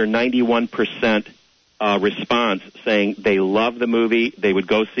 90 or 91% response saying they love the movie, they would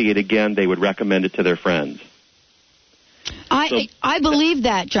go see it again, they would recommend it to their friends. I believe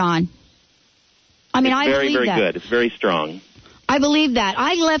that, John. I mean, I believe that. Very, very good. It's very strong. I believe that.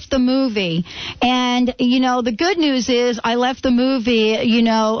 I left the movie, and, you know, the good news is I left the movie, you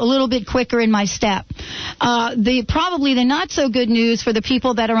know, a little bit quicker in my step. Probably the not-so-good news for the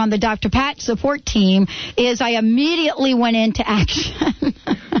people that are on the Dr. Pat support team is I immediately went into action.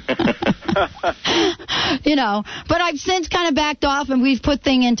 You know, but I've since kind of backed off, and we've put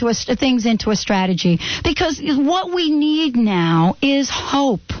things into a strategy. Because what we need now is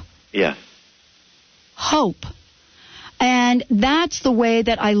hope. Yes. Hope. And that's the way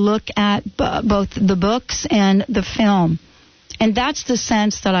that I look at both the books and the film. And that's the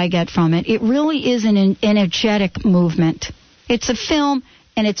sense that I get from it. It really is an energetic movement. It's a film,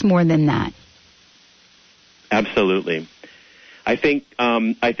 and it's more than that. Absolutely. I think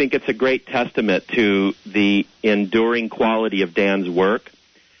it's a great testament to the enduring quality of Dan's work.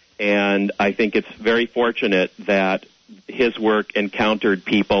 And I think it's very fortunate that his work encountered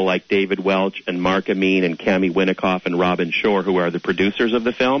people like David Welch and Mark Amin and Cammie Winikoff and Robin Shore, who are the producers of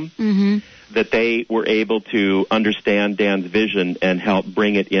the film, that they were able to understand Dan's vision and help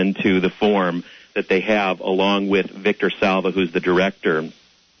bring it into the form that they have, along with Victor Salva, who's the director,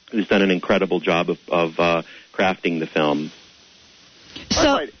 who's done an incredible job of crafting the film.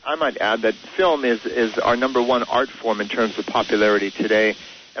 So I might add that film is our number one art form in terms of popularity today.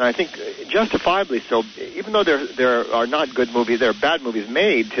 And I think justifiably so, even though there are not good movies, there are bad movies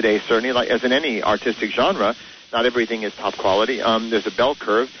made today, certainly, like as in any artistic genre. Not everything is top quality. There's a bell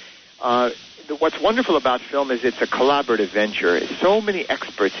curve. What's wonderful about film is it's a collaborative venture. So many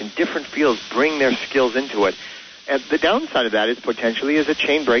experts in different fields bring their skills into it. And the downside of that is potentially is a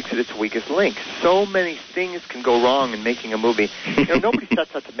chain breaks at its weakest link. So many things can go wrong in making a movie. You know, nobody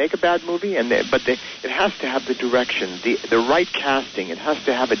sets out to make a bad movie, but it has to have the direction, the right casting. It has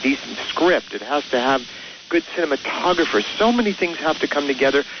to have a decent script. It has to have good cinematographers. So many things have to come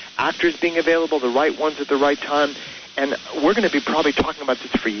together. Actors being available, the right ones at the right time. And we're going to be probably talking about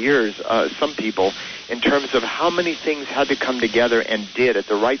this for years, some people, in terms of how many things had to come together and did at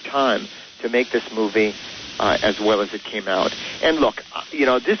the right time to make this movie as well as it came out. And look, you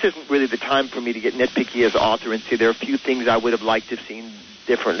know, this isn't really the time for me to get nitpicky as author and say there are a few things I would have liked to have seen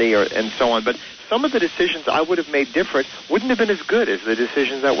differently and so on. But some of the decisions I would have made different wouldn't have been as good as the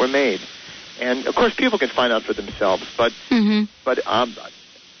decisions that were made. And, of course, people can find out for themselves. But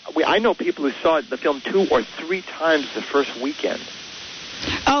I know people who saw the film 2 or 3 times the first weekend.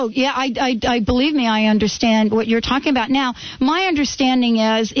 Oh, yeah, I believe me, I understand what you're talking about. Now, my understanding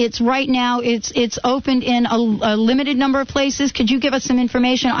is it's right now, it's opened in a limited number of places. Could you give us some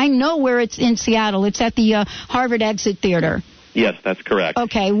information? I know where it's in Seattle. It's at the Harvard Exit Theater. Yes, that's correct.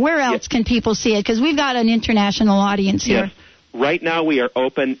 Okay, where else can people see it? Because we've got an international audience here. Yes. Right now we are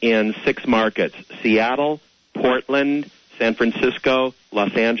open in 6 markets: Seattle, Portland, San Francisco,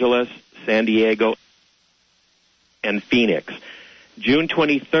 Los Angeles, San Diego, and Phoenix. June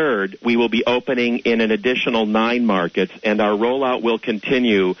 23rd, we will be opening in an additional 9 markets, and our rollout will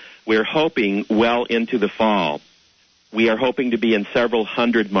continue. We're hoping well into the fall. We are hoping to be in several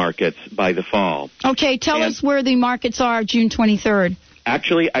hundred markets by the fall. Okay, tell us where the markets are June 23rd.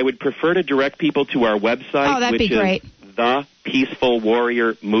 Actually, I would prefer to direct people to our website, which is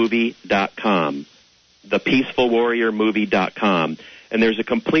thepeacefulwarriormovie.com. thepeacefulwarriormovie.com. And there's a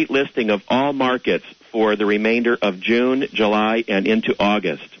complete listing of all markets for the remainder of June, July, and into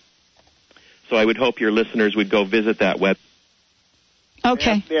August. So I would hope your listeners would go visit that website.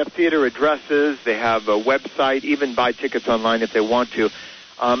 Okay. They have theater addresses. They have a website. Even buy tickets online if they want to.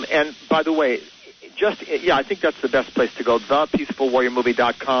 And by the way, I think that's the best place to go.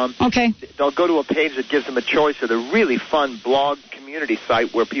 thepeacefulwarriormovie.com. Okay. They'll go to a page that gives them a choice of the really fun blog community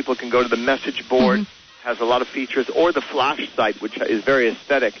site where people can go to the message board. Has a lot of features, or the Flash site, which is very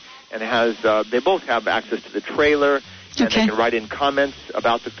aesthetic and has. They both have access to the trailer, and they can write in comments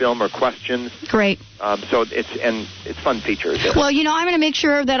about the film or questions. Great. So it's fun features. Yeah. Well, you know, I'm going to make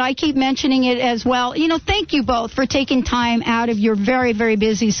sure that I keep mentioning it as well. You know, thank you both for taking time out of your very, very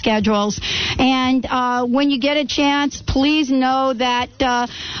busy schedules. And when you get a chance, please know that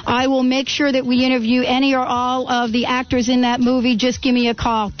I will make sure that we interview any or all of the actors in that movie. Just give me a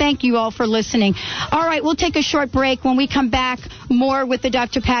call. Thank you all for listening. All right, we'll take a short break. When we come back, more with the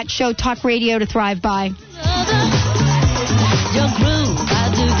Dr. Pat Show, Talk Radio to Thrive By. Your groove, I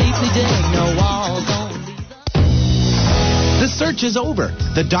do deeply dig, no walls on. The search is over.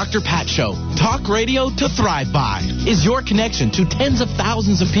 The Dr. Pat Show, talk radio to thrive by, is your connection to tens of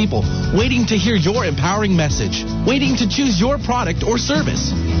thousands of people waiting to hear your empowering message, waiting to choose your product or service.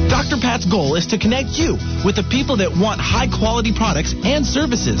 Dr. Pat's goal is to connect you with the people that want high-quality products and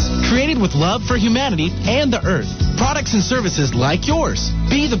services created with love for humanity and the earth. Products and services like yours.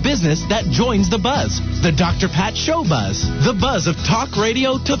 Be the business that joins the buzz. The Dr. Pat Show buzz. The buzz of talk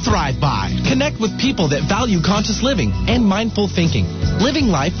radio to thrive by. Connect with people that value conscious living and mindful thinking. Living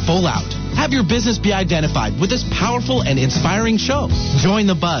life full out. Have your business be identified with this powerful and inspiring show. Join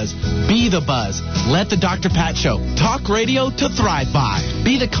the buzz. Be the buzz. Let the Dr. Pat Show, talk radio to thrive by.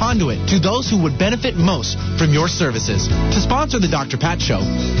 Be the conduit to those who would benefit most from your services. To sponsor the Dr. Pat Show,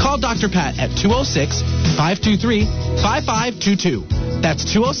 call Dr. Pat at 206-523-5522. That's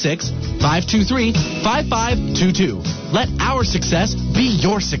 206-523-5522. Let our success be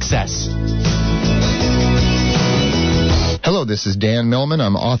your success. Hello, this is Dan Millman.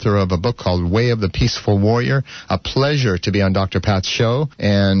 I'm author of a book called Way of the Peaceful Warrior. A pleasure to be on Dr. Pat's show,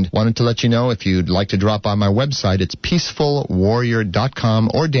 and wanted to let you know if you'd like to drop by my website, it's peacefulwarrior.com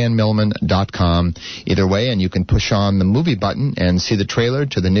or danmillman.com. Either way, and you can push on the movie button and see the trailer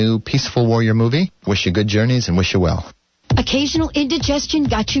to the new Peaceful Warrior movie. Wish you good journeys and wish you well. Occasional indigestion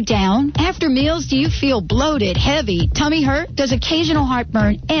got you down? After meals, do you feel bloated, heavy, tummy hurt? Does occasional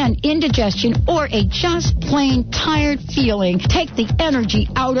heartburn and indigestion or a just plain tired feeling take the energy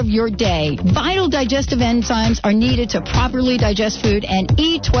out of your day? Vital digestive enzymes are needed to properly digest food, and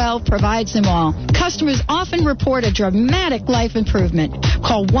E12 provides them all. Customers often report a dramatic life improvement.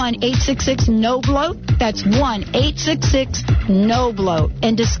 Call 1-866-NO-BLOAT. That's 1-866-NO-BLOAT.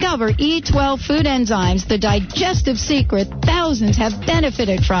 And discover E12 food enzymes, the digestive secret thousands have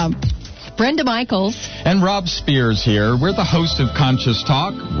benefited from. Brenda Michaels and Rob Spears here. We're the hosts of Conscious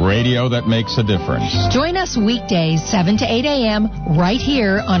Talk, radio that makes a difference. Join us weekdays 7 to 8 a.m. right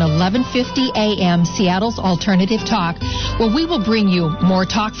here on 1150 a.m. Seattle's Alternative Talk, where we will bring you more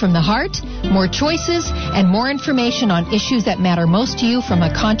talk from the heart, more choices, and more information on issues that matter most to you from a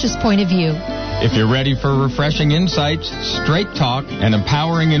conscious point of view. If you're ready for refreshing insights, straight talk, and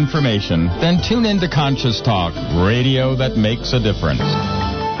empowering information, then tune in to Conscious Talk, radio that makes a difference.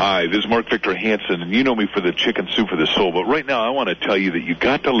 Hi, this is Mark Victor Hansen, and you know me for the chicken soup for the soul, but right now I want to tell you that you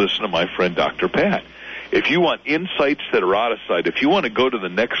got to listen to my friend Dr. Pat. If you want insights that are out of sight, if you want to go to the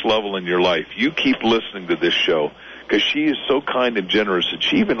next level in your life, you keep listening to this show, because she is so kind and generous, and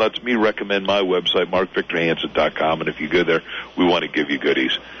she even lets me recommend my website, markvictorhansen.com, and if you go there, we want to give you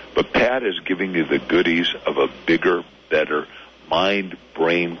goodies. But Pat is giving you the goodies of a bigger, better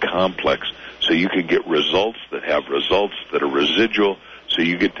mind-brain complex, so you can get results that have results that are residual, so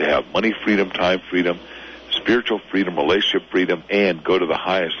you get to have money freedom, time freedom, spiritual freedom, relationship freedom, and go to the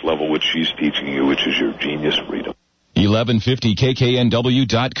highest level, which she's teaching you, which is your genius freedom.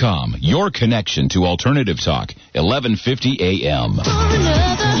 1150kknw.com, your connection to Alternative Talk, 1150 a.m.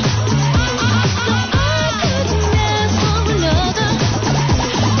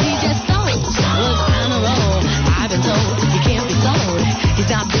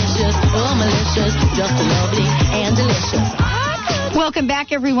 Welcome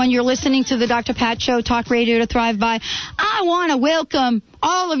back, everyone. You're listening to the Dr. Pat Show, talk radio to thrive by. I want to welcome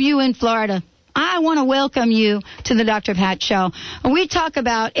all of you in Florida. I want to welcome you to the Dr. Pat Show. We talk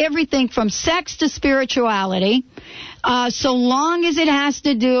about everything from sex to spirituality, so long as it has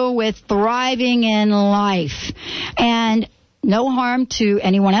to do with thriving in life. And no harm to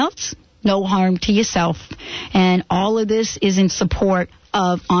anyone else, no harm to yourself. And all of this is in support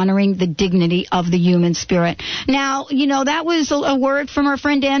of honoring the dignity of the human spirit. Now, you know, that was a word from our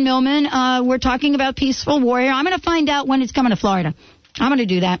friend Dan Millman. We're talking about Peaceful Warrior. I'm going to find out when it's coming to Florida. I'm going to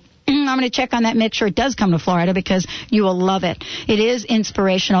do that. I'm going to check on that, make sure it does come to Florida, because you will love it. It is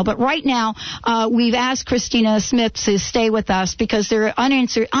inspirational. But right now, we've asked Christina Smith to stay with us because there are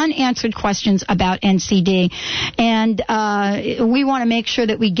unanswered questions about NCD. And we want to make sure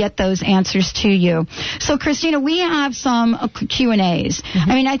that we get those answers to you. So, Christina, we have some Q&As.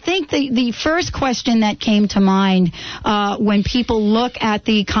 I mean, I think the first question that came to mind when people look at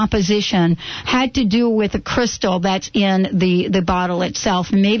the composition had to do with the crystal that's in the bottle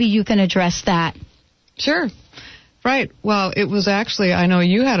itself. Maybe you can address that. Sure. Right. Well, it was actually, I know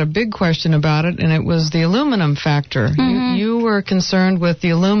you had a big question about it, and it was the aluminum factor. Mm-hmm. You were concerned with the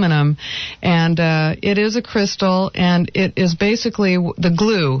aluminum, and it is a crystal, and it is basically the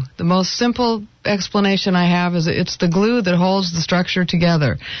glue, the most simple explanation I have is it's the glue that holds the structure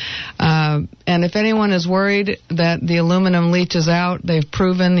together. And if anyone is worried that the aluminum leaches out, they've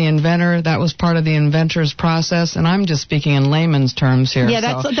proven the inventor, that was part of the inventor's process, and I'm just speaking in layman's terms here. Yeah,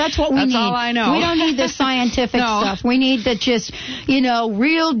 that's what we need. That's all I know. We don't need the scientific stuff. We need the just,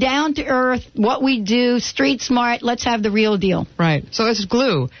 real down to earth, what we do, street smart, let's have the real deal. Right. So it's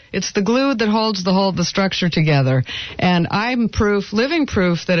glue. It's the glue that holds the structure together. And I'm living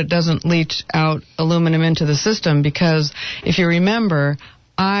proof that it doesn't leach out aluminum into the system, because if you remember,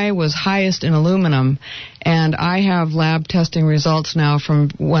 I was highest in aluminum, and I have lab testing results now from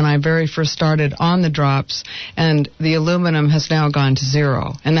when I very first started on the drops, and the aluminum has now gone to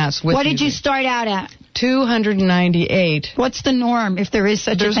 0. And that's with What did you start out at? 298. What's the norm, if there is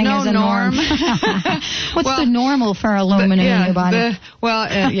such a thing as a norm? What's Well, the normal for aluminum in your body?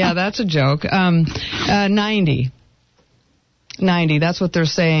 That's a joke. 90. 90, that's what they're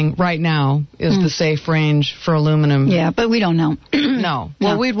saying right now is the safe range for aluminum. Yeah, but we don't know. No.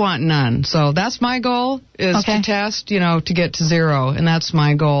 Well, we'd want none. So that's my goal, is to test, to get to 0. And that's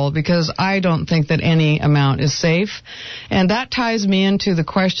my goal, because I don't think that any amount is safe. And that ties me into the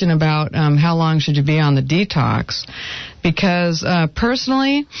question about how long should you be on the detox. Because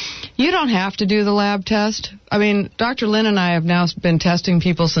personally, you don't have to do the lab test. I mean, Dr. Lyn and I have now been testing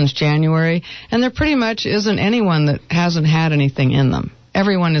people since January, and there pretty much isn't anyone that hasn't had anything in them.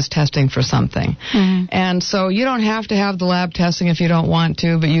 Everyone is testing for something. Mm-hmm. And so you don't have to have the lab testing if you don't want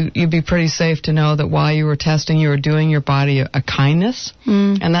to, but you'd be pretty safe to know that while you were testing, you were doing your body a kindness.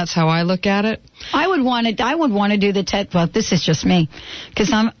 And that's how I look at it. I would want to do the test. Well, this is just me,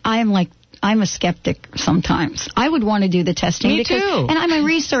 because I'm a skeptic sometimes. I would want to do the testing. Me too. And I'm a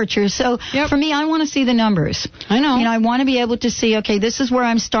researcher, so for me, I want to see the numbers. I know. I want to be able to see, okay, this is where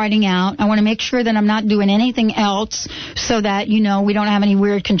I'm starting out. I want to make sure that I'm not doing anything else, so that, we don't have any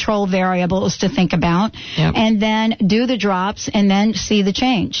weird control variables to think about. Yep. And then do the drops and then see the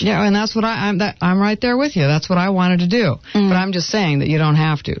change. Yeah, and that's what I'm right there with you. That's what I wanted to do. But I'm just saying that you don't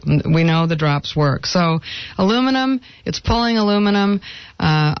have to. We know the drops work. So aluminum, it's pulling aluminum.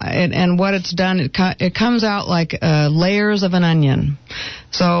 And what it's done, it comes out like layers of an onion.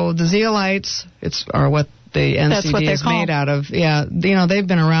 So the zeolites, are what the NCD is made out of. Yeah, they've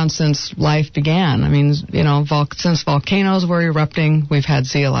been around since life began. I mean, since volcanoes were erupting, we've had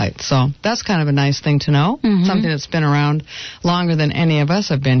zeolites. So that's kind of a nice thing to know. Mm-hmm. Something that's been around longer than any of us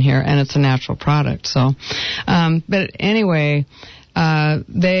have been here, and it's a natural product. So, but anyway.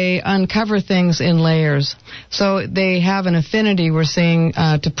 They uncover things in layers. So they have an affinity, we're seeing,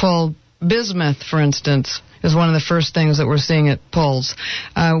 to pull bismuth, for instance, is one of the first things that we're seeing it pulls.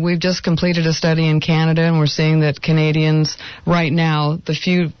 We've just completed a study in Canada, and we're seeing that Canadians right now, the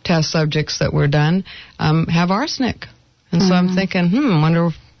few test subjects that were done, have arsenic. And so I'm thinking,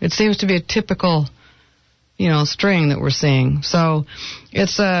 wonder, it seems to be a typical string that we're seeing. So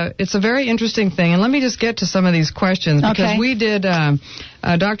it's a very interesting thing. And let me just get to some of these questions, because we did,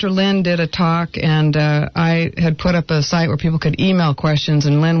 Dr. Lyn did a talk, and I had put up a site where people could email questions,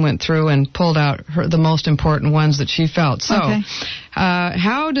 and Lyn went through and pulled out the most important ones that she felt. So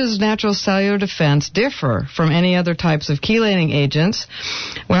how does natural cellular defense differ from any other types of chelating agents?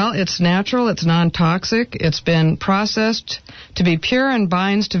 Well, it's natural, it's non-toxic, it's been processed to be pure and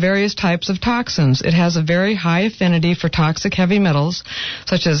binds to various types of toxins. It has a very high affinity for toxic heavy metals,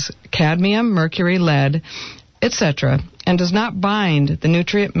 such as cadmium, mercury, lead, etc., and does not bind the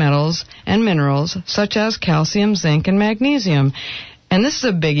nutrient metals and minerals, such as calcium, zinc, and magnesium. And this is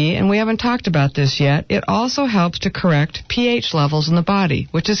a biggie, and we haven't talked about this yet. It also helps to correct pH levels in the body,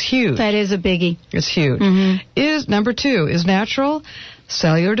 which is huge. That is a biggie. It's huge. Number 2, is natural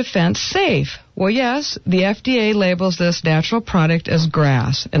cellular defense safe? Well, yes, the FDA labels this natural product as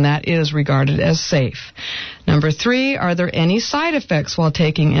GRAS, and that is regarded as safe. Number 3, are there any side effects while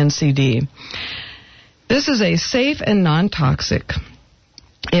taking NCD? This is a safe and non-toxic.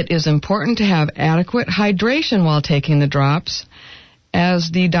 It is important to have adequate hydration while taking the drops, as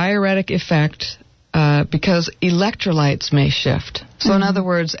the diuretic effect, because electrolytes may shift. So in other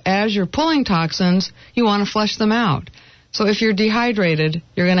words, as you're pulling toxins, you want to flush them out. So if you're dehydrated,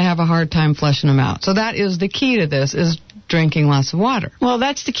 you're going to have a hard time flushing them out. So that is the key to this, is drinking lots of water. Well,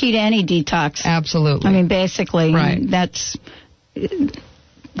 that's the key to any detox. Absolutely. I mean, basically, that's...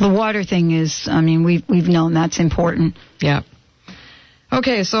 The water thing is, we've known that's important. Yeah.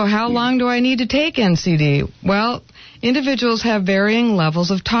 Okay, so how long do I need to take NCD? Well, individuals have varying levels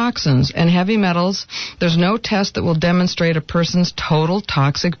of toxins and heavy metals. There's no test that will demonstrate a person's total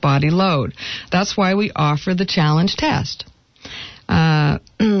toxic body load. That's why we offer the challenge test. Are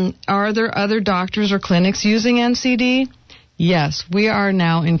there other doctors or clinics using NCD? Yes, we are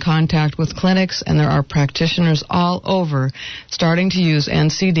now in contact with clinics, and there are practitioners all over starting to use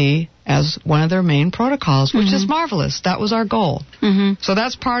NCD as one of their main protocols, which is marvelous. That was our goal. So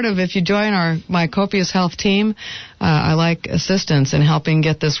that's part of, if you join my Copious Health team, I like assistance in helping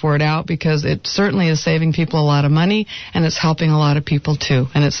get this word out, because it certainly is saving people a lot of money, and it's helping a lot of people too,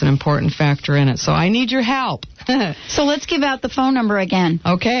 and it's an important factor in it. So I need your help. So let's give out the phone number again.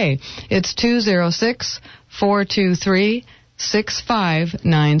 Okay. It's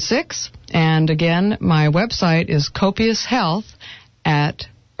 206-423-6596. And again, my website is Copious Health wait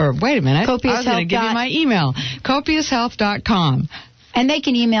a minute. I was going to give you my email. CopiousHealth.com. And they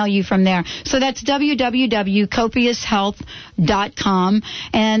can email you from there. So that's www.copioushealth.com.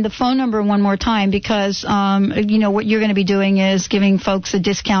 And the phone number one more time, because, what you're going to be doing is giving folks a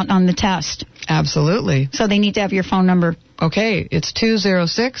discount on the test. Absolutely. So they need to have your phone number. Okay, it's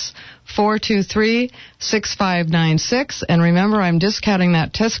 206-423-6596. And remember, I'm discounting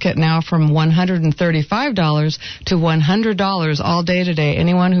that test kit now from $135 to $100 all day today.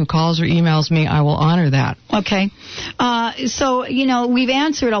 Anyone who calls or emails me, I will honor that. Okay. So, we've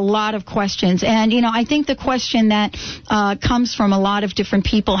answered a lot of questions. And, I think the question that comes from a lot of different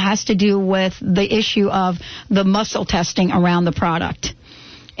people has to do with the issue of the muscle testing around the product.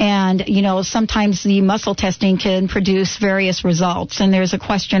 And, sometimes the muscle testing can produce various results, and there's a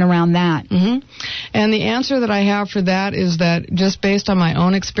question around that. And the answer that I have for that is that just based on my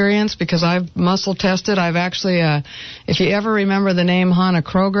own experience, because I've muscle tested, I've actually, if you ever remember the name Hannah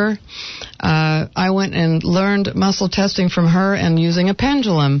Kroger, I went and learned muscle testing from her and using a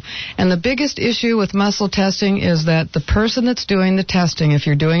pendulum. And the biggest issue with muscle testing is that the person that's doing the testing, if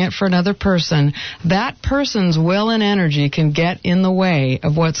you're doing it for another person, that person's will and energy can get in the way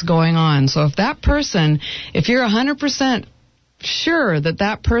of what's going on. So if you're 100% sure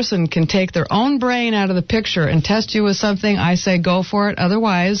that person can take their own brain out of the picture and test you with something, I say go for it.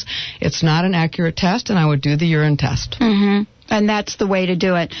 Otherwise, it's not an accurate test, and I would do the urine test. And that's the way to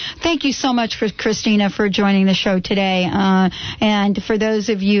do it. Thank you so much, Christina, for joining the show today. And for those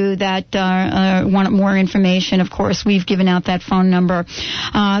of you that want more information, of course, we've given out that phone number.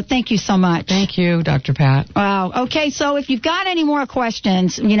 Thank you so much. Thank you, Dr. Pat. Wow. Okay, so if you've got any more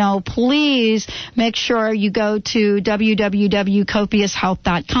questions, please make sure you go to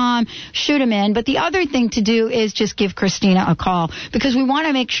www.copioushealth.com, shoot them in. But the other thing to do is just give Christina a call, because we want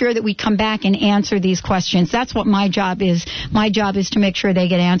to make sure that we come back and answer these questions. That's what my job is. My job is to make sure they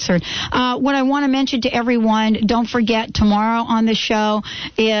get answered. What I want to mention to everyone, don't forget, tomorrow on the show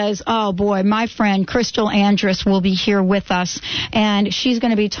is, my friend Crystal Andrus will be here with us, and she's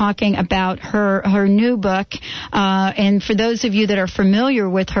going to be talking about her new book. And for those of you that are familiar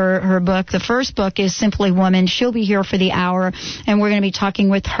with her book, the first book is Simply Woman. She'll be here for the hour, and we're going to be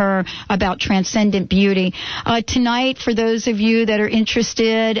talking with her about transcendent beauty. Tonight, for those of you that are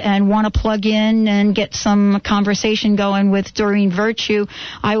interested and want to plug in and get some conversation going with Doreen Virtue,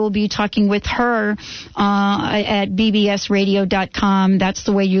 I will be talking with her at bbsradio.com. That's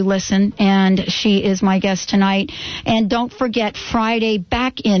the way you listen, and she is my guest tonight. And don't forget, Friday,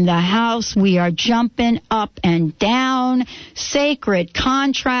 back in the house, we are jumping up and down. Sacred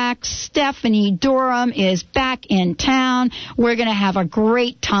Contracts. Stephanie Durham is back in town. We're going to have a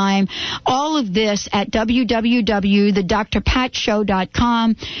great time. All of this at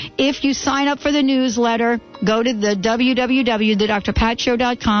www.thedrpatshow.com. If you sign up for the newsletter, go to the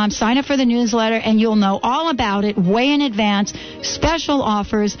www.thedrpatshow.com, sign up for the newsletter, and you'll know all about it way in advance, special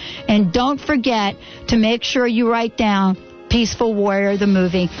offers, and don't forget to make sure you write down Peaceful Warrior, the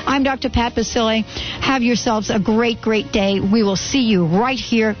movie. I'm Dr. Pat Basile. Have yourselves a great, great day. We will see you right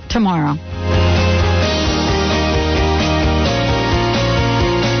here tomorrow.